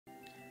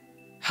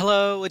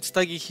Hello, it's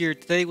Dougie here.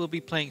 Today we'll be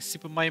playing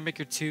Super Mario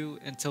Maker 2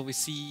 until we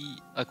see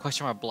a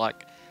question mark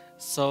block.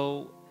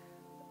 So,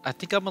 I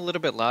think I'm a little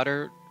bit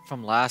louder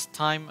from last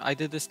time I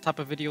did this type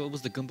of video. It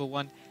was the Goomba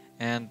one,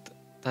 and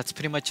that's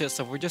pretty much it.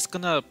 So we're just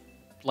gonna,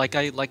 like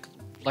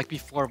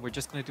before, we're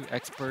just gonna do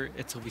expert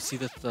until we see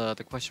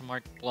the question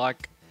mark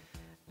block,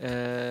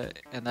 and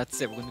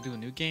that's it. We're gonna do a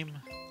new game.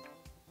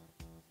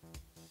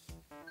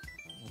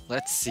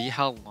 Let's see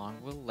how long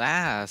we'll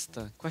last.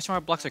 Question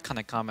mark blocks are kind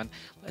of common.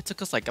 It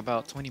took us like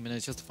about 20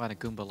 minutes just to find a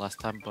Goomba last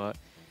time, but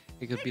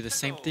it could be the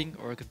same thing,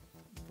 or it could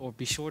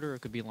be shorter, or it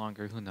could be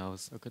longer. Who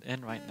knows? Or it could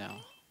end right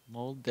now.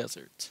 Mole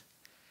Desert.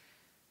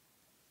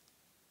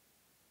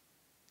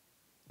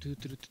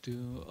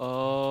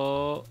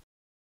 Oh,